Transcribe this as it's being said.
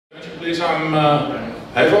Please, I'm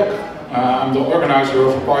Havoc. I'm the organizer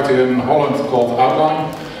of a party in Holland called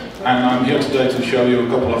Outline, and I'm here today to show you a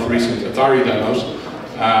couple of recent Atari demos.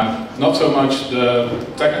 Not so much the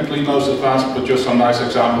technically most advanced, but just some nice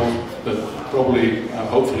examples that probably,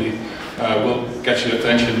 hopefully, will catch your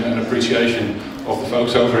attention and appreciation of the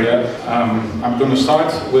folks over here. I'm going to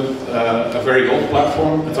start with a very old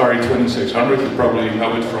platform, Atari 2600. You probably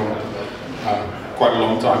know it from quite a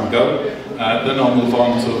long time ago. Then I'll move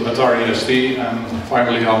on to Atari ST, and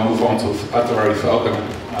finally I'll move on to Atari Falcon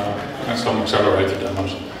and some accelerator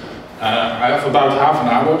demos. I have about half an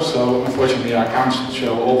hour, so unfortunately I can't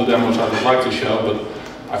show all the demos I would like to show, but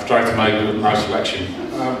I've tried to make a nice selection.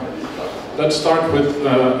 Let's start with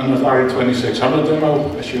an Atari 2600 demo.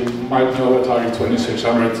 As you might know, Atari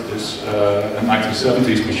 2600 is a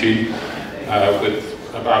 1970s machine with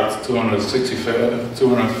about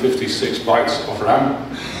 256 bytes of RAM.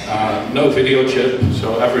 No video chip,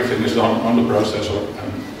 so everything is done on the processor.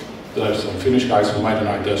 And there's some Finnish guys who made a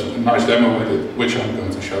nice demo with it, which I'm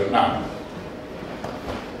going to show now.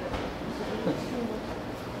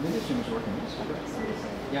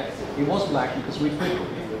 Yeah, it was black because we flipped it.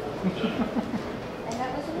 And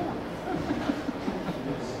that was enough.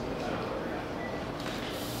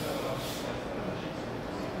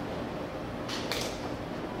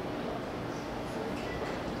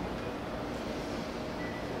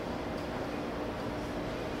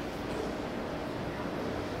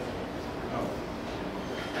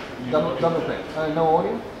 Double play. No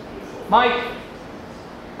audio? Mike!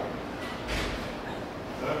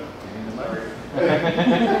 I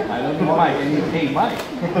don't need Mike, I need hey Mike.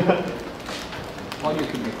 Audio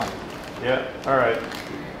can be fine. Yeah, alright.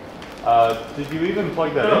 Did you even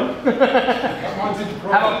plug that in? I wanted to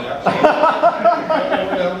program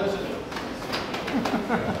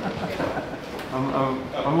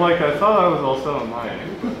I'm like, I thought I was all set on my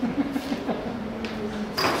end.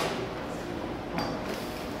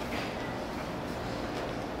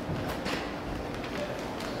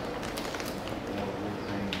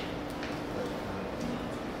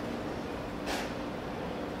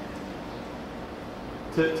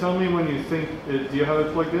 Tell me when you think, do you have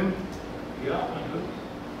it plugged in? Yeah, I do.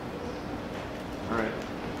 Alright.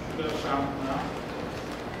 Should have sound now.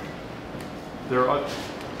 There are,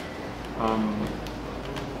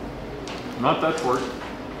 not that work.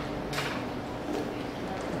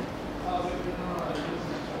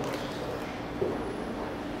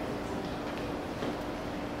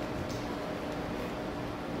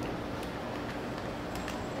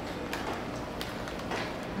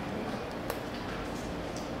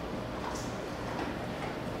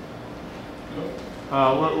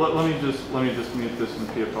 Let me just mute this in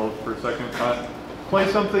PFL for a second. Play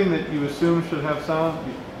something that you assume should have sound.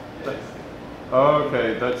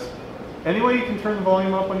 Okay, that's. Any way you can turn the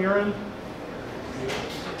volume up on your end?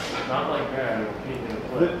 Not like that.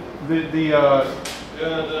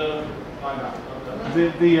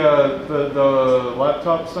 The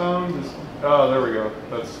laptop sound is. Oh, there we go.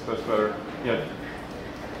 That's better. Yeah.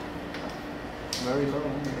 Very low.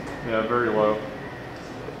 Yeah, very low.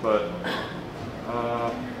 But.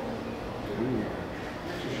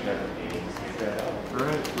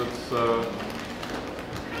 Alright, let's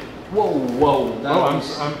Whoa, that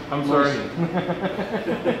I'm sorry.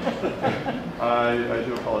 I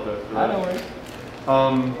do apologize for that. I don't worry.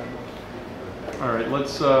 Alright,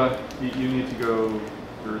 let's you need to go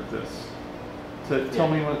through this. Tell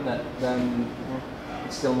me what that then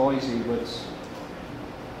it's still noisy, but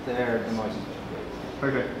there the noise is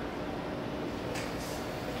okay.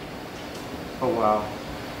 Oh wow,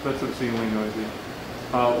 that's obscenely noisy.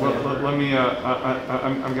 Let me.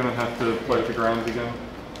 I'm gonna have to play the grounds again.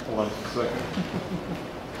 Hold on just a second.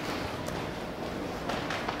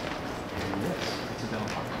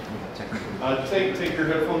 Take your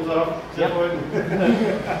headphones off. Yep.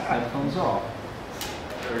 Headphones off.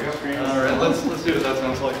 There we go. All right, let's see what that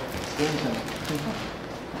sounds like.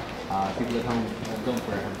 People at home don't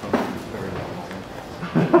wear headphones very long.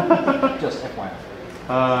 Just FYI.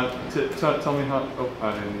 Tell me how. Oh, I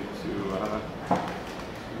need to do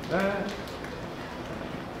that.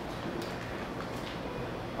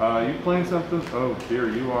 You playing something? Oh dear,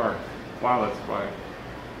 you are. Wow, that's quiet.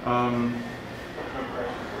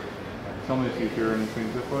 Tell me if you hear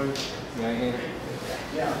anything this way. Yeah, I hear it.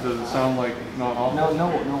 Does it sound like not awful? No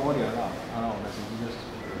audio at all. That's just.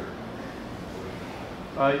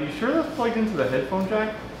 You sure that's plugged into the headphone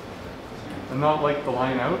jack, and not like the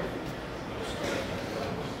line out?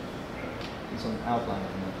 It's an outline.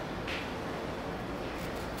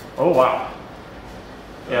 Oh wow.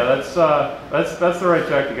 Yeah, that's the right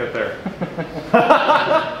jack to get there.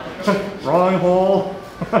 Wrong hole.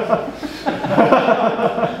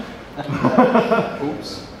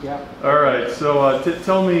 Oops. Yeah. All right. So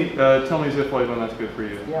tell me Ziploid when that's good for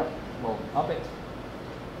you. Yeah. Well, up it.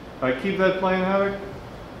 Keep that playing, Havoc.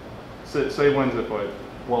 Say when Ziploid.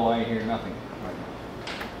 Well, I hear nothing right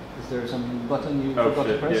now. Is there some button you Oh forgot to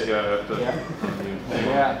shit! press? Yeah, I have to. Yeah.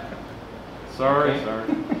 Yeah. Sorry, Okay. sorry.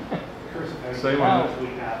 Say when. Oh,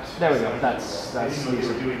 there we go.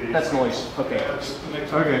 That's noise. Okay.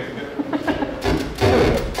 Okay.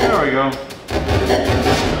 There we go.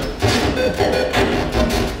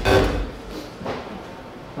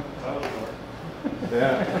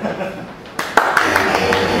 Yeah.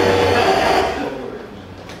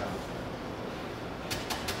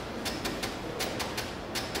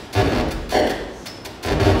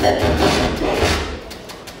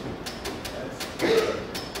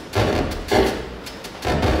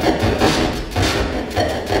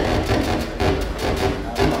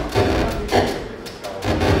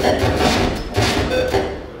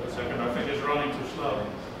 I think it's running too slow.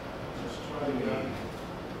 Just try again.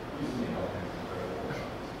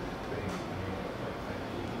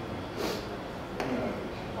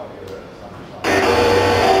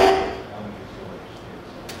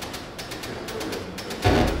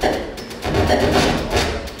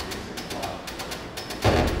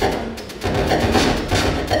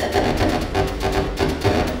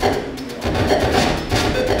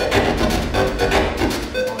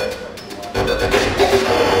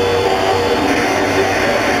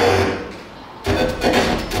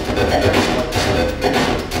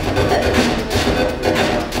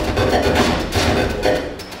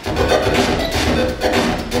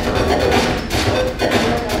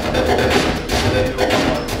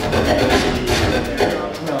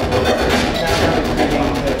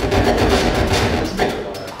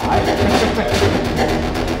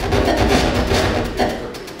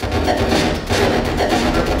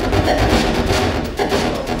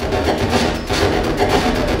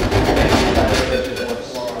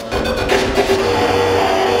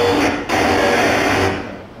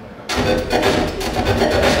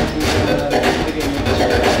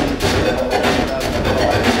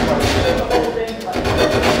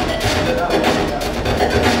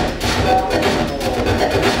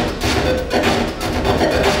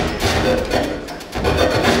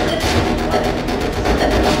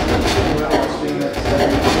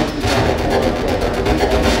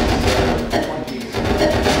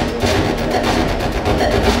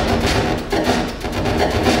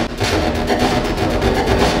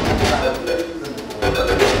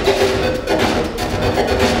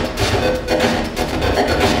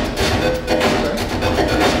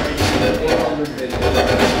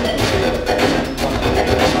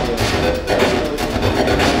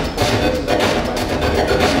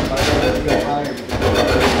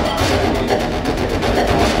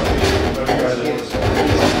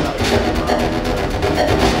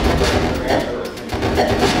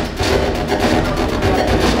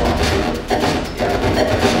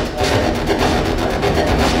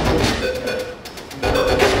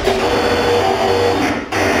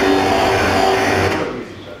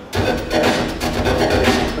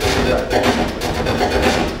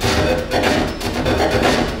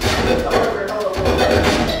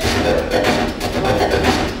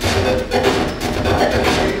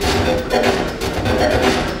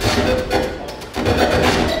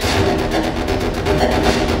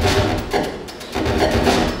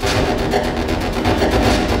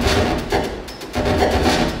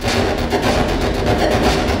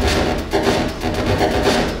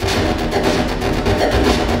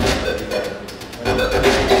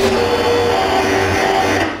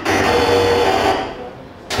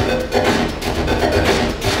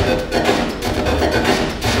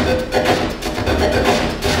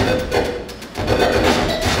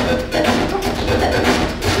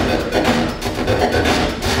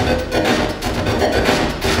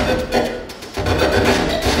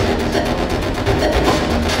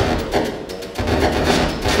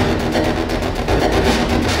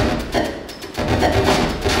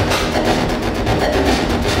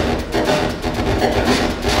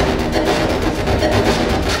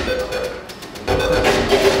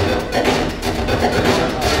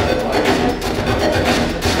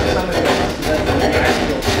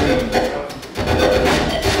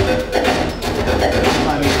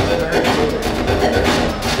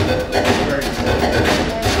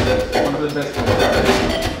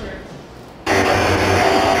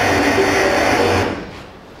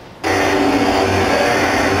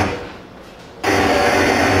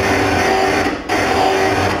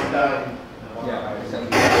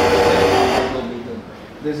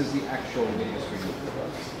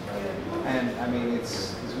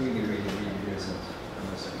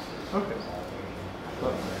 Okay.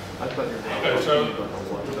 I thought you were going Okay, so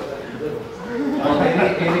Well,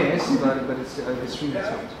 it is, but it's really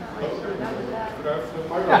sounds.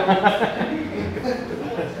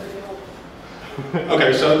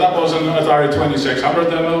 Okay, so that was an Atari 2600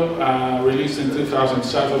 demo, released in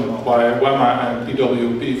 2007 by Wema and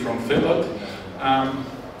PWP from Finland.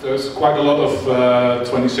 There's quite a lot of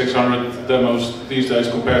 2600 demos these days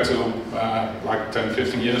compared to like 10,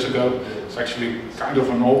 15 years ago. It's actually kind of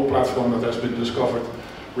an old platform that has been discovered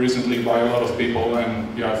recently by a lot of people,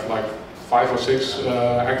 and you have like 5 or 6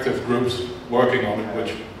 active groups working on it,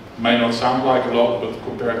 which may not sound like a lot, but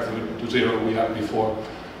compared to 0 we had before,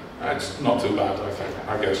 it's not too bad,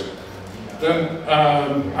 I guess. Then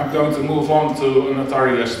I'm going to move on to an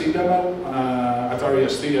Atari ST demo. Atari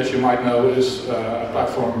ST, as you might know, is a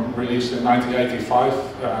platform released in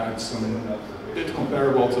 1985. It's a bit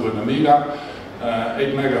comparable to an Amiga,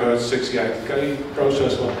 8 MHz 68K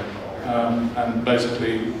processor, and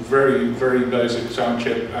basically very basic sound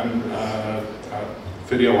chip and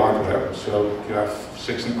video hardware. So you have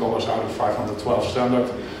 16 colors out of 512 standard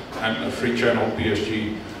and a 3-channel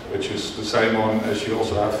PSG, which is the same one as you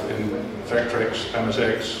also have in Vectrex,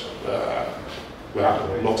 MSX. We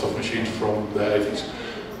have lots of machines from the 80s.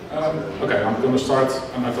 Okay, I'm going to start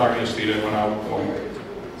an Atari ST demo now.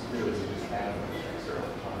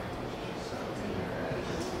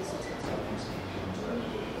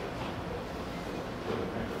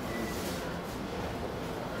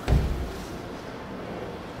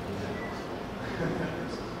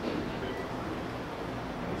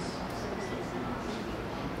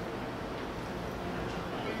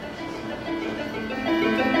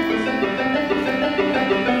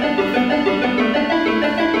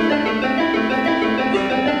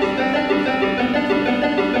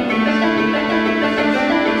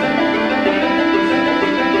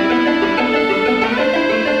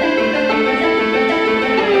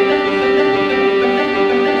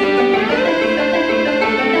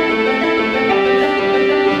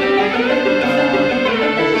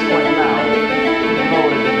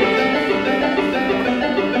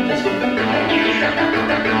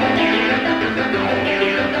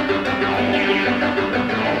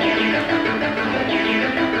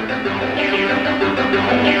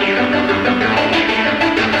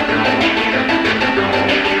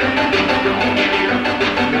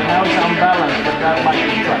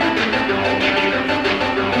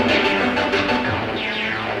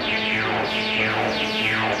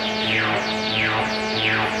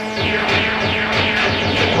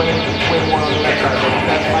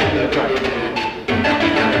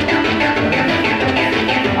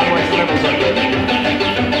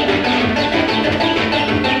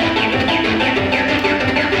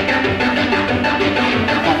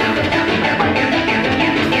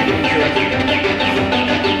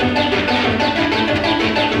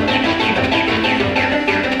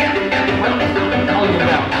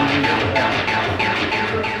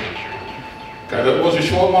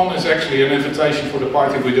 It's actually an invitation for the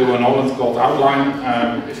party we do in Holland called Outline.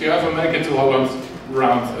 If you ever make it to Holland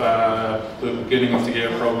around the beginning of the year,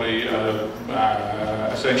 probably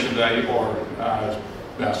Ascension Day or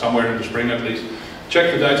somewhere in the spring at least,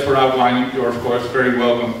 check the dates for Outline. You're of course very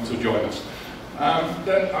welcome to join us.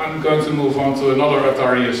 Then I'm going to move on to another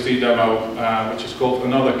Atari ST demo, which is called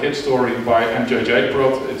Another Kid Story by MJJ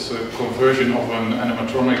Prod. It's a conversion of an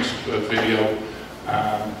animatronics video,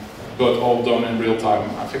 but all done in real time.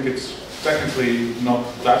 I think it's technically not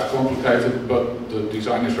that complicated, but the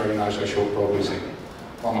design is very nice, as you'll probably see.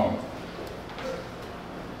 One moment.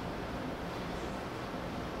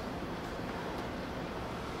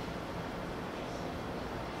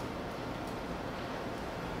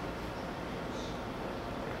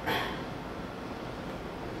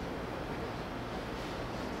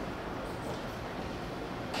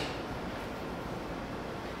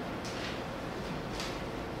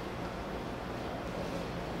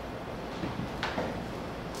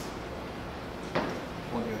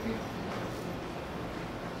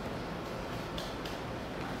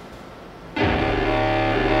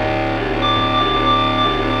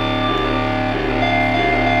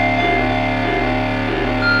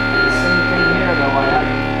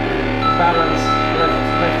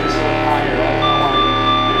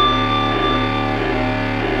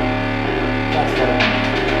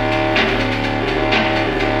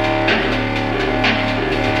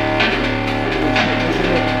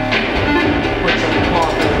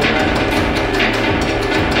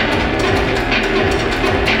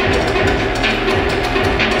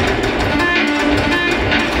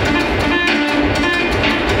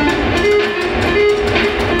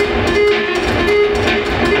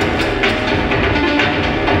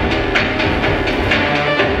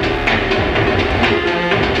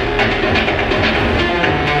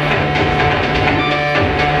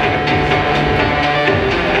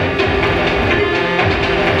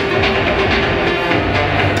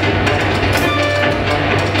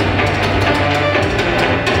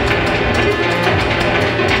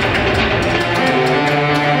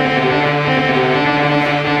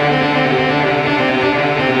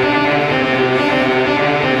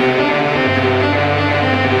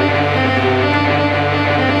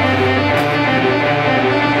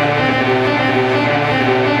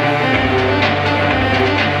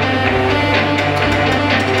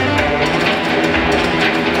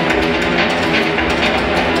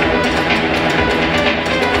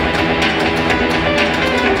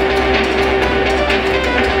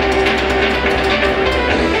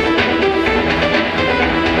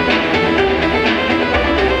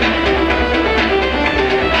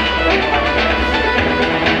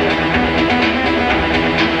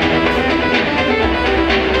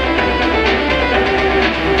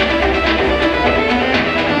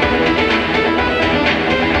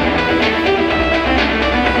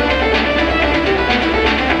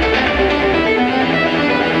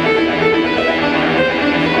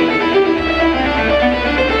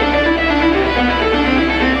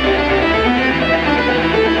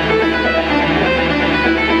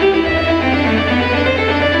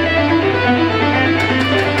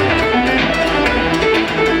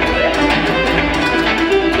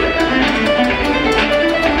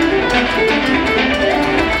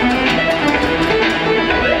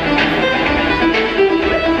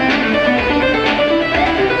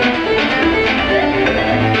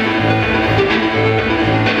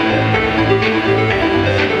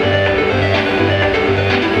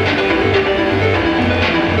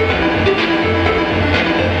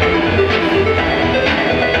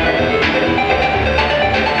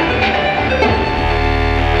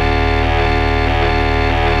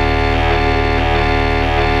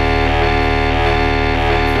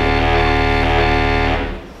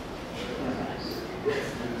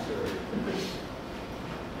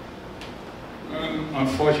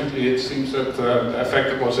 unfortunately it seems that the effect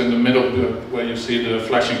that was in the middle, where you see the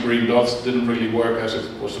flashing green dots, didn't really work as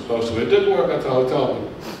it was supposed to. It did work at the hotel,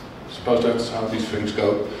 but I suppose that's how these things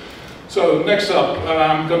go. So next up,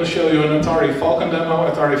 I'm going to show you an Atari Falcon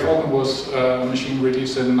demo. Atari Falcon was a machine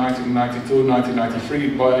released in 1992,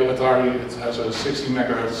 1993 by Atari. It has a 60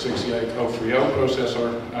 MHz 68030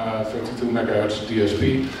 processor, 32 MHz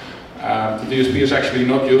DSP. The DSP is actually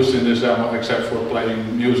not used in this demo except for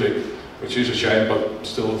playing music, which is a shame, but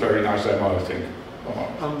still a very nice demo, I think.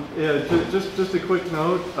 Yeah, just a quick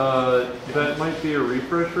note, that might be a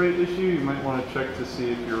refresh rate issue. You might want to check to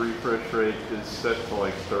see if your refresh rate is set to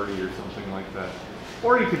like 30 or something like that.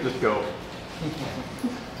 Or you could just go.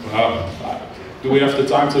 Do we have the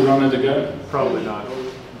time to run it again? Probably not.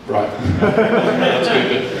 Right. That's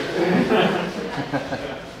good.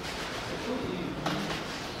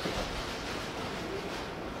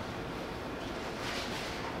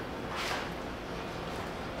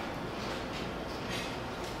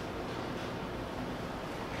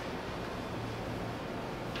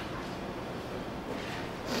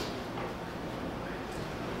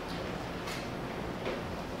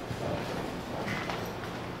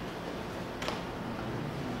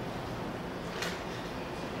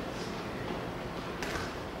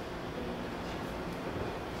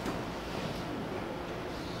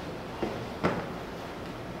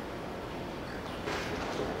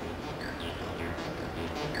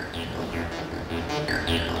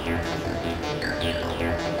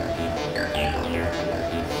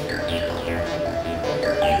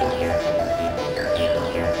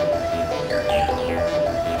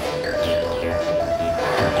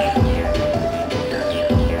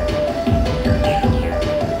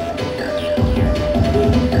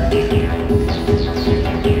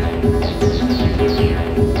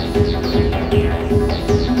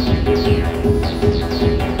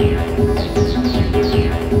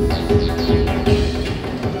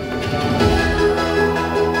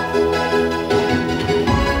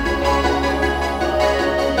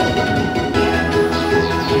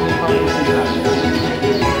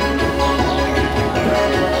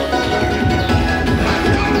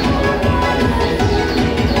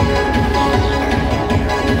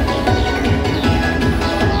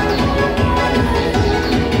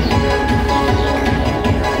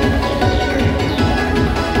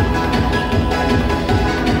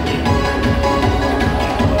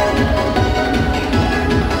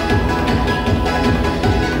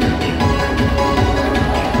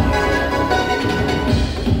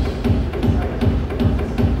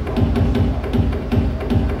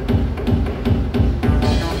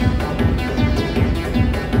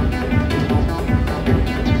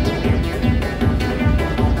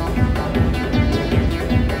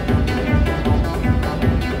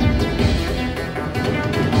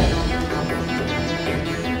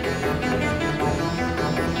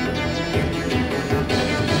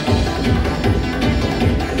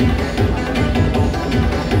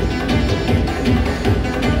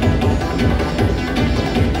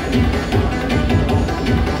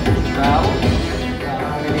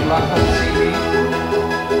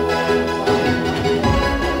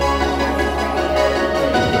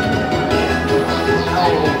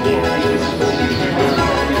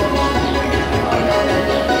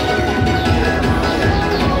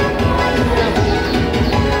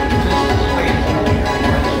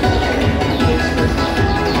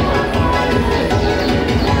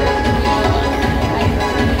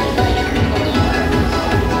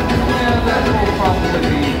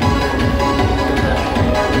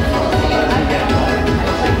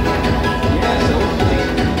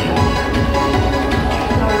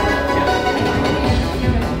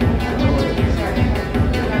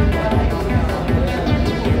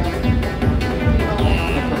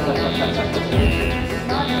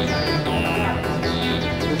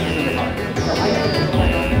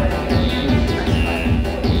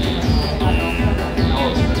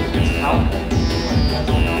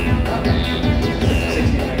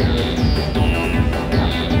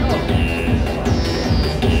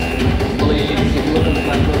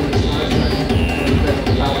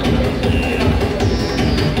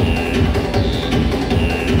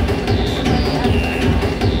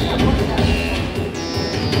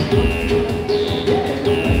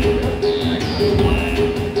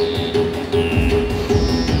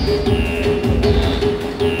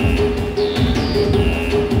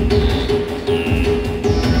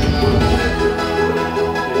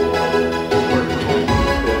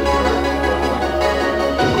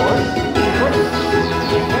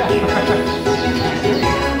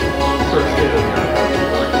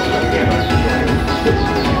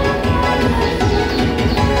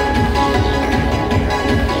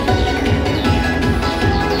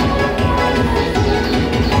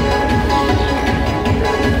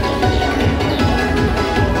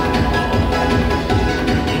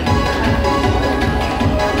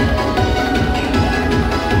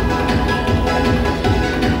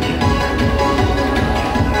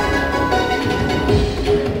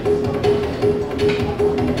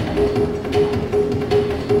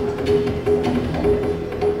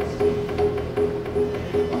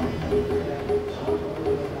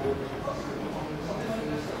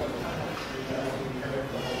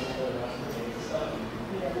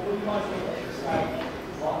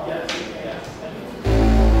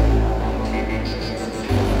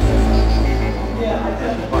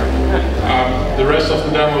 The rest of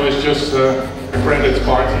the demo is just a credits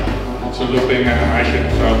part. It's a looping animation,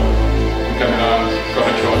 so you can cut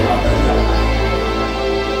it short now.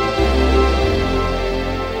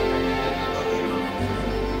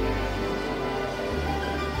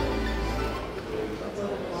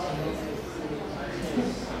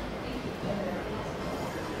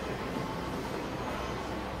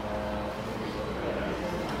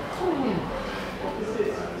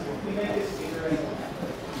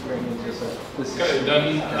 Okay,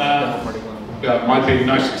 then yeah, it might be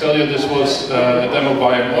nice to tell you this was a demo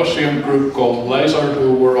by an Austrian group called Laser,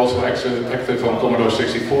 who were also active on Commodore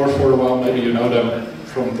 64 for a while. Maybe you know them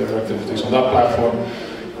from their activities on that platform.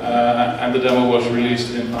 And the demo was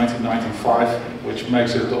released in 1995, which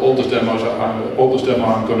makes it the oldest demo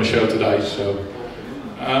I'm going to show today. So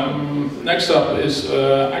next up is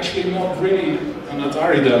actually not really an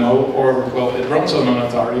Atari demo, or well, it runs on an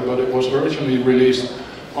Atari, but it was originally released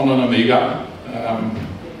on an Amiga,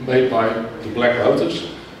 made by the Black Lotus,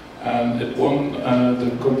 and it won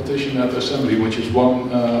the competition at Assembly, which is one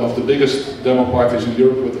of the biggest demo parties in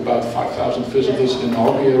Europe with about 5,000 visitors in the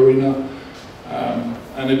hockey arena,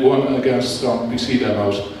 and it won against some PC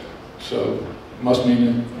demos, so must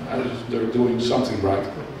mean they're doing something right.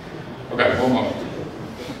 Okay, one moment.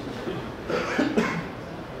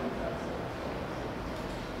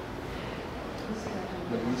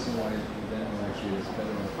 The reason why the demo actually is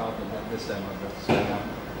better than Falcon than this demo that's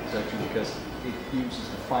is actually because it uses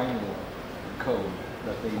the final code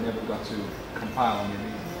that they never got to compile on the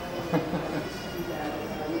Amiga.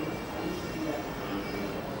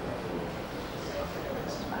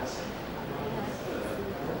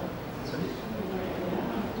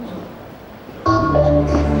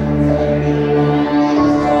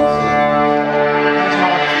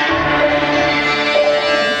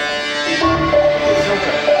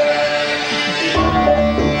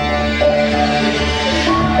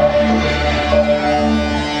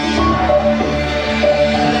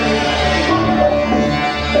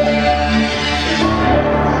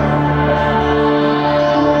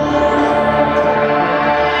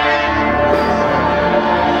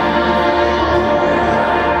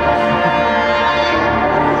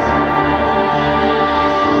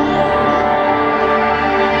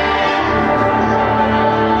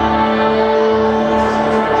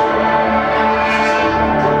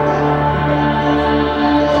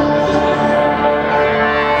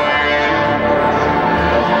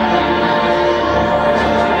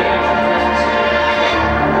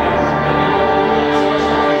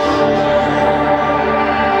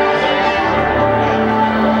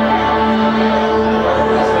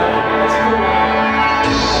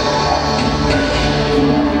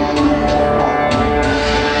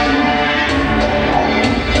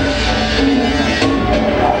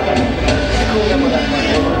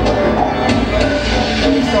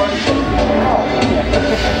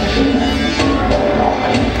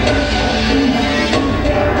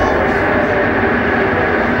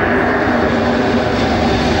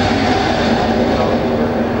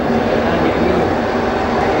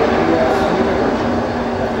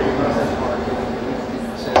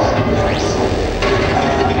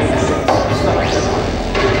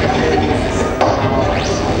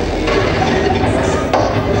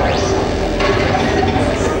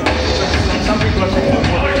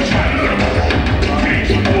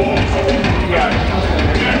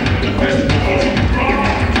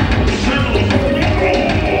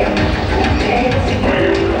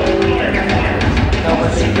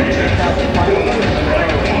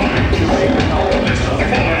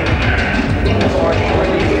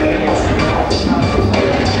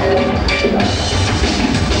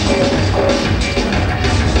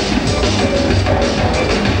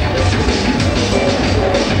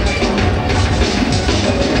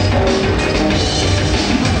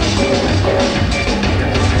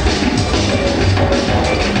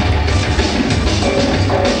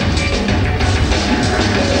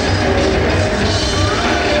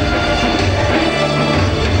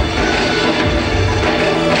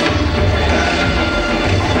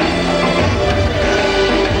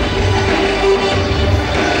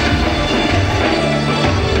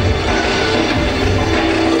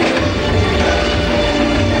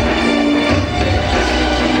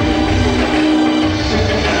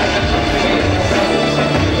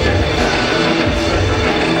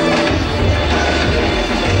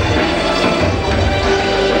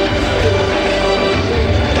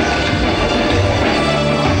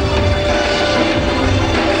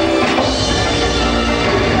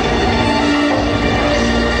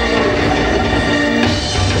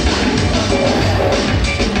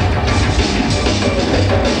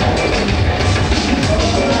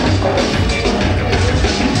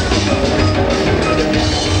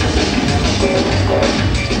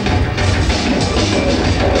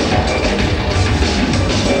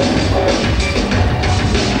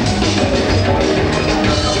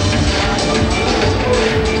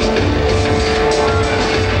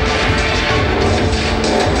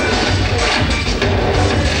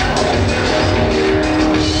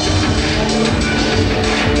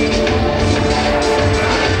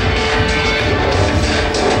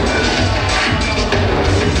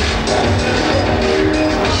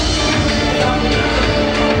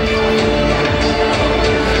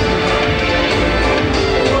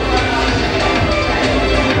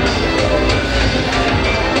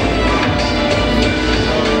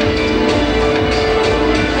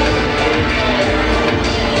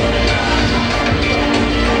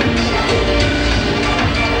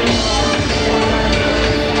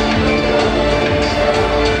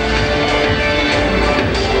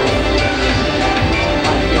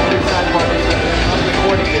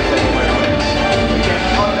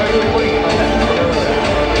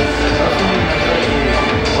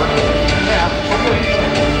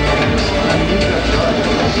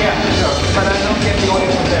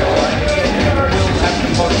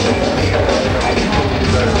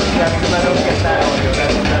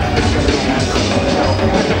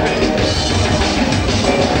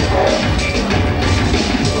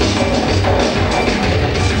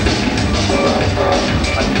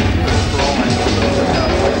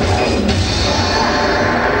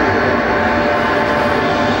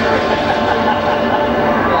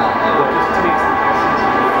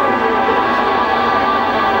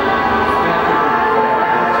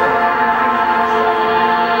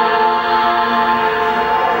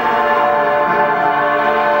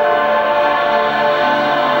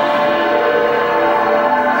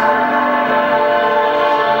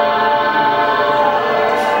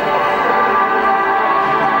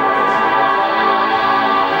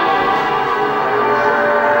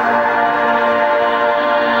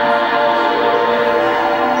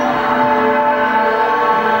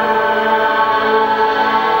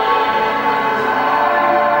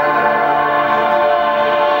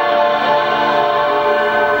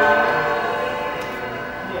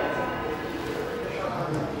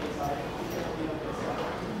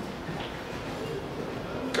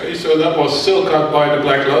 Okay, so that was Silk Cut by the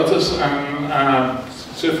Black Lotus, and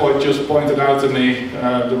Sifoy just pointed out to me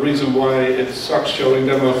the reason why it sucks showing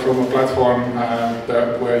demos from a platform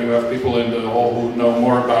where you have people in the hall who know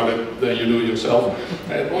more about it than you do yourself.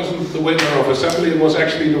 It wasn't the winner of Assembly, it was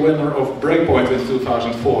actually the winner of Breakpoint in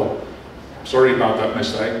 2004. Sorry about that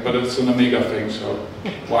mistake, but it's an Amiga thing, so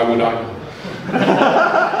why would I?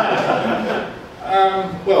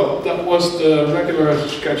 Well, that was the regular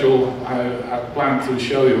schedule I had planned to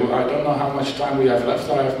show you. I don't know how much time we have left.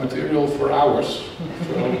 I have material for hours.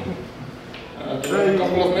 So, a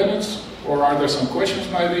couple of minutes, or are there some questions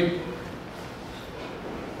maybe?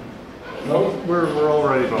 No? We're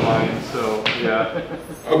already behind, so yeah.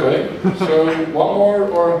 Okay, so one more,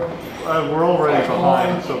 or? We're already 5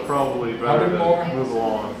 behind, more? so probably better 100 more? to move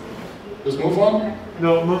along. Just move on?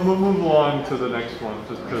 No, move along to the next one,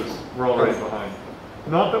 just because we're already behind.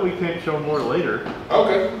 Not that we can't show more later.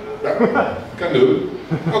 Okay, yeah, can do.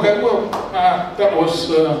 Okay, well, that was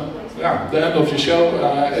yeah, the end of the show.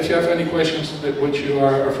 If you have any questions which you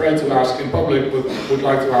are afraid to ask in public but would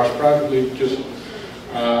like to ask privately, just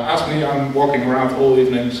ask me. I'm walking around all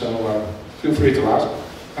evening, so feel free to ask.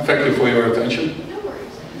 And thank you for your attention.